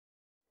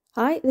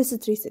Hi, this is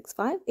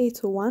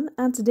 365801,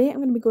 and today I'm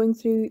going to be going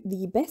through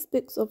the best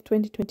books of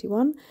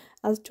 2021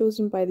 as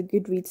chosen by the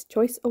Goodreads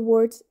Choice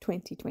Awards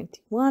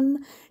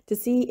 2021 to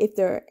see if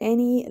there are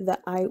any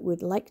that I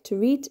would like to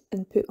read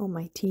and put on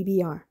my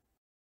TBR.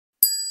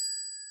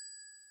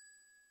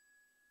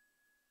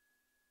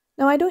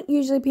 Now, I don't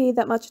usually pay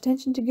that much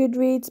attention to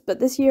Goodreads, but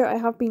this year I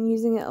have been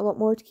using it a lot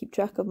more to keep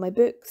track of my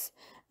books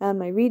and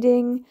my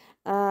reading,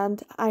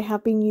 and I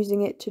have been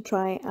using it to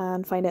try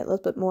and find out a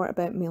little bit more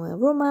about male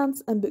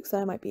romance and books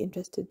that I might be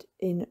interested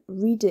in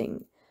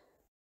reading.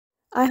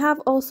 I have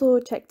also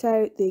checked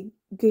out the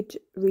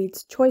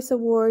Goodreads Choice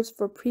Awards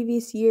for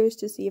previous years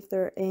to see if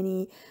there are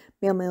any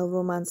male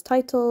romance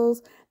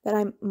titles that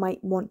I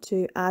might want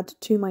to add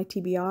to my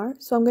TBR.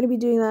 So I'm going to be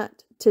doing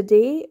that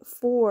today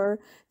for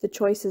the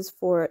choices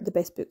for the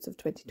best books of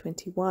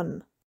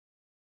 2021.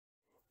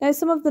 Now,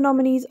 some of the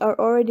nominees are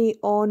already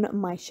on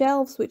my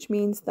shelves, which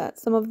means that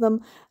some of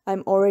them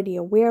I'm already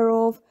aware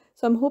of.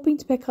 So I'm hoping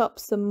to pick up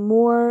some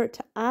more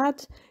to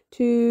add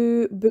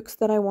to books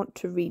that I want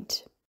to read.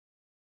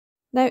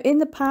 Now, in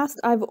the past,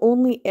 I've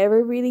only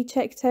ever really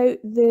checked out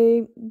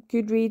the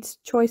Goodreads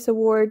Choice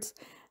Awards,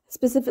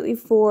 specifically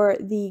for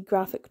the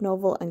graphic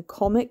novel and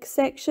comic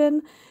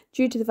section,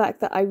 due to the fact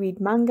that I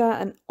read manga,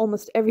 and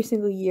almost every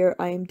single year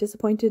I am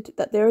disappointed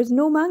that there is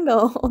no manga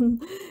on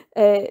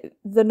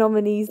the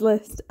nominees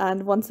list,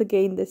 and once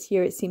again this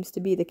year it seems to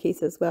be the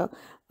case as well.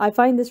 I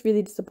find this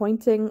really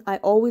disappointing. I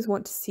always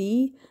want to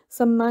see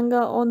some manga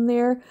on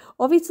there.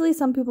 Obviously,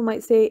 some people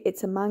might say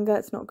it's a manga,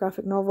 it's not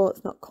graphic novel,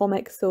 it's not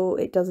comic, so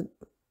it doesn't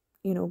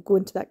go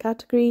into that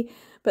category,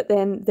 but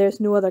then there's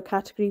no other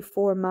category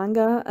for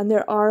manga, and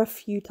there are a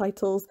few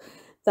titles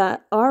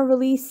that are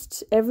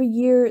released every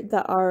year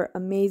that are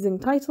amazing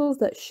titles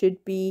that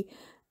should be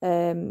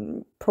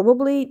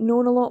probably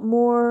known a lot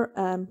more,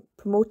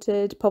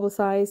 promoted,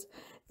 publicized.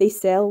 They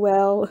sell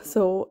well,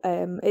 so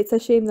it's a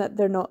shame that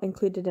they're not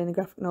included in the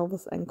graphic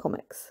novels and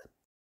comics.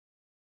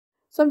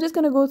 So I'm just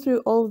going to go through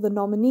all of the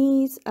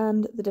nominees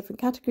and the different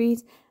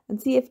categories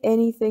and see if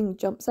anything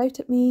jumps out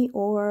at me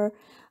or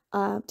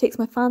takes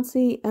my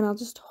fancy, and I'll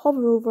just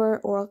hover over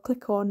or I'll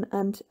click on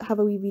and have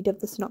a wee read of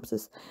the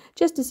synopsis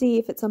just to see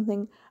if it's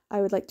something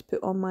I would like to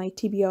put on my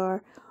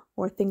TBR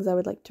or things I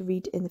would like to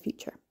read in the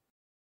future.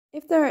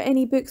 If there are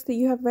any books that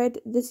you have read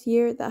this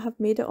year that have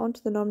made it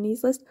onto the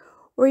nominees list,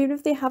 or even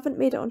if they haven't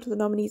made it onto the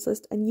nominees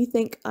list and you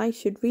think I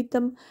should read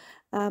them,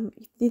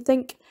 if you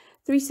think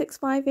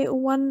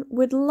 365801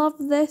 would love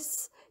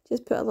this,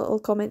 just put a little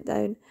comment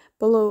down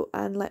below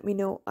and let me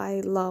know.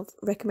 I love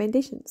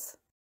recommendations.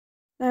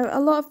 Now,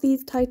 a lot of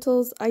these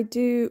titles I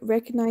do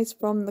recognise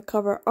from the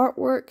cover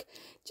artwork,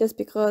 just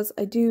because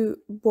I do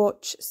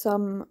watch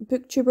some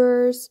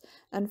booktubers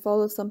and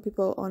follow some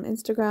people on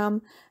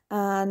Instagram,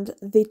 and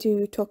they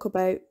do talk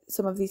about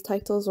some of these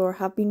titles or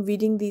have been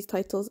reading these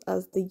titles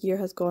as the year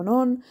has gone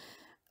on.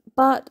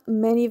 But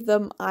many of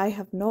them I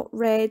have not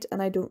read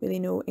and I don't really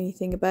know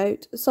anything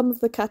about. Some of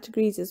the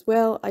categories as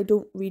well I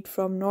don't read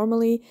from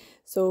normally,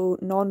 so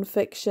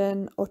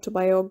non-fiction,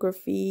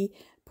 autobiography,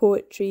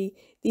 poetry,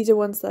 these are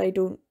ones that I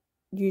don't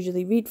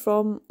usually read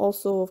from.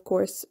 Also, of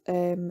course,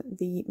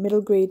 the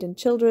middle grade and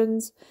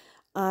children's.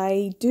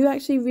 I do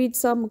actually read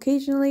some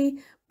occasionally,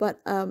 but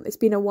it's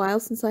been a while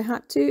since I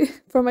had to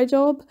for my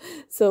job,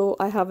 so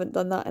I haven't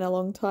done that in a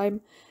long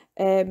time.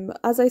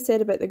 As I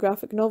said about the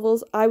graphic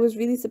novels, I was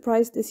really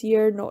surprised this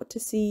year not to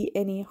see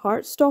any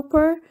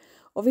Heartstopper.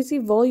 Obviously,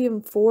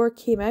 volume 4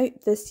 came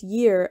out this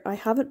year. I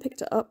haven't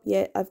picked it up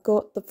yet. I've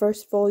got the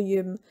first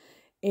volume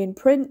in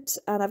print,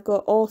 and I've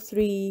got all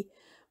 3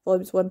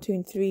 volumes 1, 2,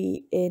 and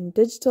 3 in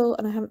digital,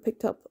 and I haven't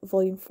picked up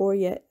volume 4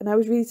 yet. And I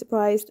was really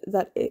surprised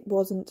that it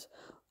wasn't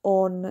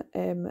on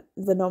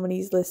the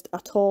nominees list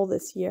at all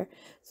this year.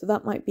 So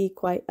that might be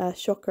quite a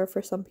shocker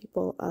for some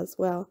people as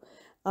well.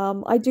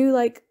 I do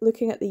like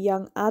looking at the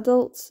young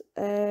adult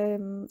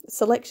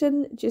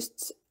selection.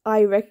 Just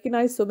I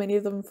recognise so many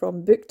of them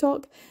from Book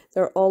Talk.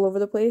 They're all over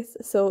the place.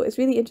 So it's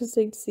really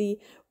interesting to see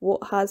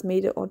what has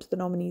made it onto the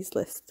nominees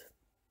list.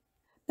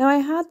 Now, I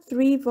had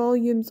 3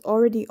 volumes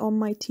already on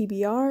my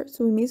TBR,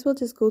 so we may as well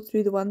just go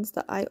through the ones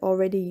that I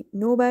already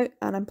know about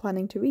and I'm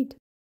planning to read.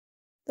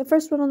 The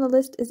first one on the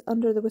list is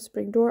Under the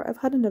Whispering Door. I've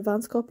had an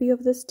advance copy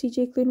of this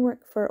TJ Klune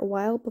work for a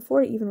while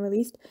before it even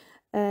released.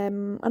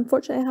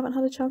 Unfortunately, I haven't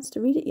had a chance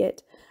to read it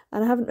yet,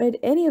 and I haven't read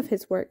any of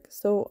his work,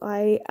 so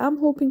I am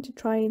hoping to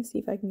try and see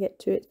if I can get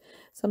to it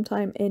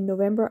sometime in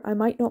November. I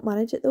might not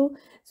manage it though,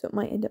 so it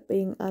might end up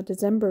being a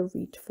December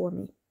read for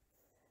me.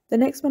 The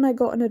next one I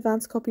got an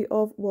advance copy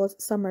of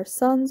was Summer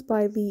Suns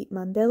by Lee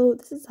Mandello.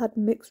 This has had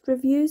mixed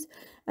reviews,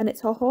 and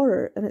it's a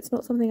horror, and it's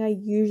not something I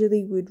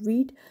usually would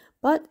read,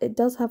 but it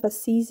does have a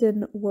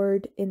season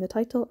word in the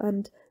title,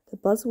 and the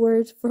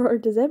buzzword for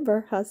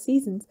December has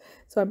seasons,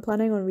 so I'm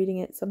planning on reading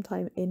it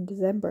sometime in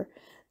December.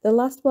 The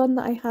last one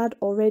that I had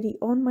already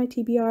on my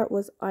TBR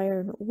was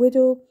Iron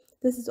Widow.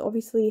 This has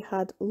obviously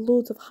had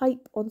loads of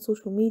hype on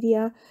social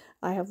media.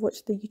 I have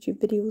watched the YouTube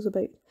videos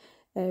about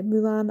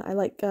Mulan, I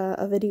like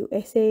a video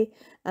essay,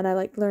 and I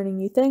like learning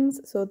new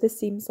things, so this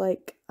seems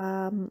like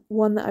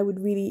one that I would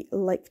really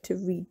like to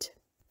read.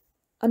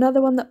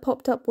 Another one that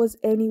popped up was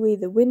Anyway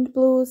the Wind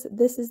Blows.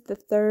 This is the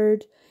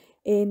third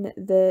in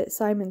the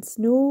Simon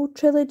Snow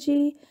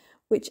trilogy,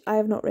 which I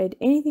have not read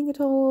anything at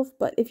all of,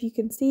 but if you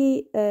can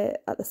see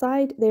at the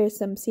side, there's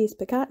some C.S.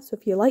 Picat, so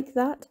if you like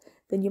that,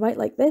 then you might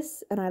like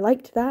this, and I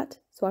liked that,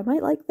 so I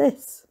might like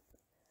this.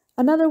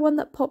 Another one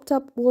that popped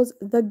up was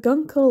The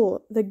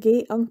Gunkle, The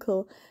Gay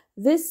Uncle.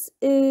 This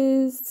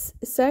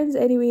sounds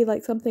anyway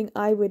like something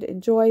I would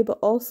enjoy, but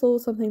also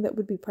something that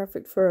would be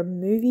perfect for a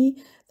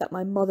movie that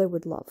my mother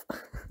would love.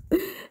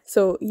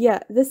 So yeah,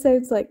 this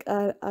sounds like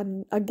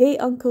a gay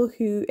uncle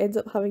who ends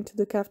up having to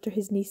look after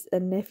his niece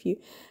and nephew,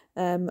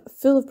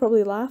 full of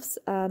probably laughs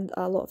and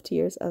a lot of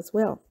tears as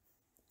well.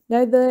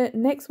 Now the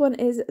next one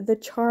is The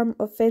Charm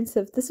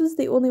Offensive. This was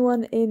the only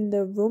one in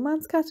the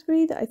romance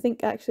category that I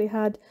think actually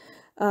had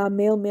a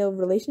male-male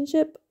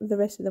relationship. The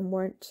rest of them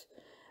weren't.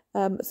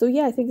 So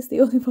yeah, I think it's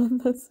the only one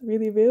that's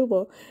really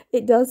available.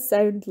 It does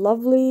sound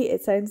lovely.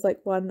 It sounds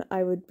like one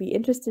I would be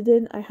interested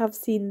in. I have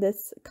seen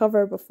this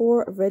cover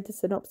before. I've read the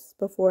synopsis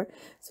before.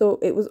 So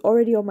it was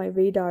already on my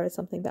radar as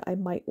something that I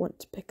might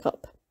want to pick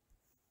up.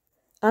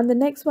 And the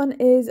next one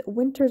is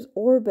Winter's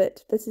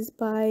Orbit. This is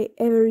by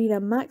Everina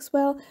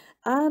Maxwell.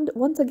 And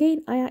once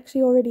again, I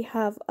actually already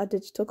have a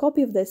digital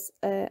copy of this.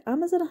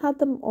 Amazon had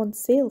them on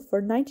sale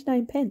for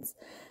 99 pence.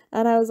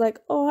 And I was like,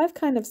 oh, I've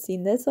kind of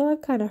seen this. Oh,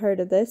 I've kind of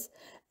heard of this.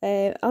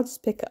 I'll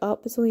just pick it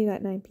up. It's only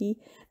 99p.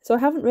 So I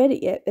haven't read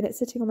it yet, and it's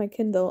sitting on my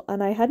Kindle.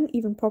 And I hadn't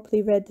even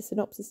properly read the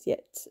synopsis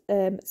yet.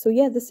 So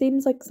yeah, this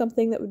seems like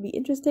something that would be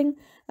interesting.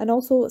 And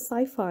also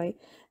sci-fi.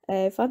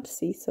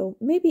 Fantasy, so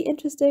maybe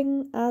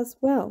interesting as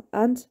well,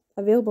 and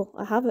available.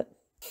 I have it.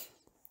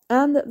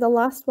 And the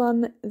last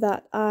one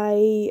that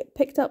I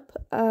picked up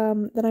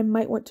that I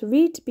might want to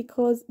read,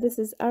 because this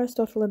is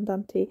Aristotle and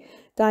Dante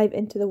Dive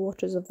into the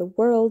Waters of the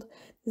World.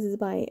 This is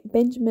by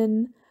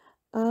Benjamin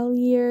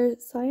Allier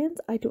Science.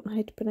 I don't know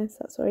how to pronounce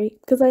that, sorry,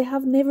 because I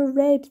have never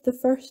read the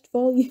first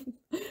volume,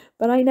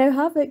 but I now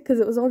have it because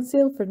it was on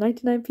sale for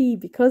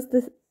 99p. Because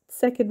the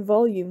second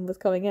volume was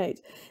coming out,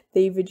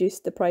 they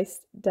reduced the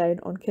price down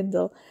on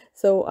Kindle,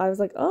 so I was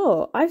like,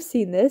 oh, I've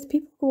seen this,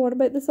 people go on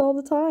about this all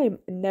the time.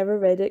 Never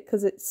read it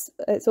because it's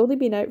only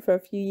been out for a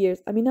few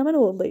years. I mean, I'm an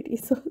old lady,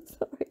 so it's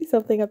not really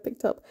something I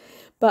picked up,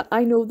 but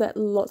I know that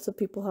lots of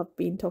people have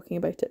been talking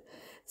about it.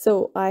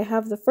 So I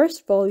have the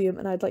first volume,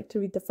 and I'd like to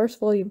read the first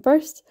volume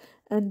first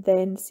and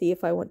then see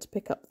if I want to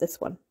pick up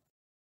this one.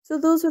 So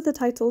those are the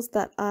titles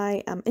that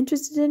I am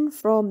interested in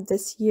from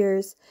this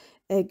year's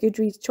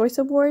Goodreads Choice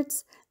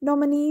Awards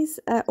nominees.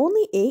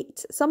 Only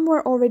 8. Some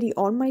were already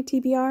on my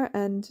TBR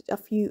and a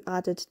few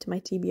added to my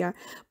TBR.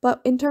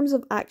 But in terms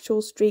of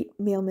actual straight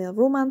male-male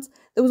romance,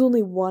 there was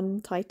only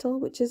one title,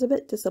 which is a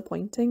bit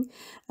disappointing.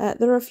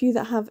 There are a few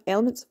that have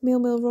elements of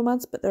male-male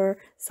romance, but they're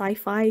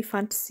sci-fi,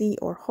 fantasy,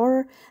 or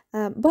horror.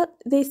 But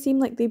they seem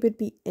like they would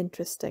be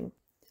interesting.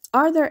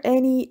 Are there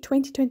any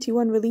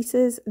 2021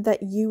 releases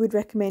that you would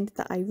recommend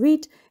that I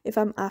read if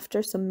I'm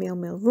after some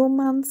male-male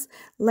romance?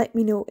 Let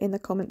me know in the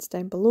comments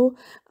down below.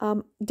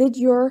 Did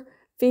your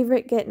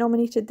favourite get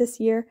nominated this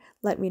year?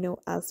 Let me know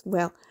as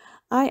well.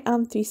 I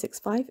am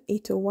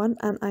 365801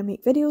 and I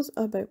make videos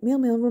about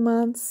male-male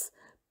romance,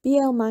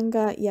 BL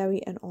manga, yaoi,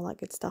 and all that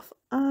good stuff.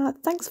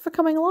 Thanks for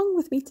coming along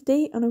with me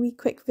today on a wee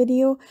quick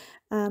video,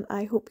 and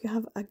I hope you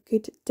have a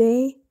good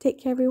day. Take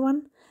care,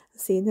 everyone.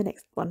 I'll see you in the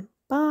next one.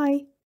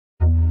 Bye!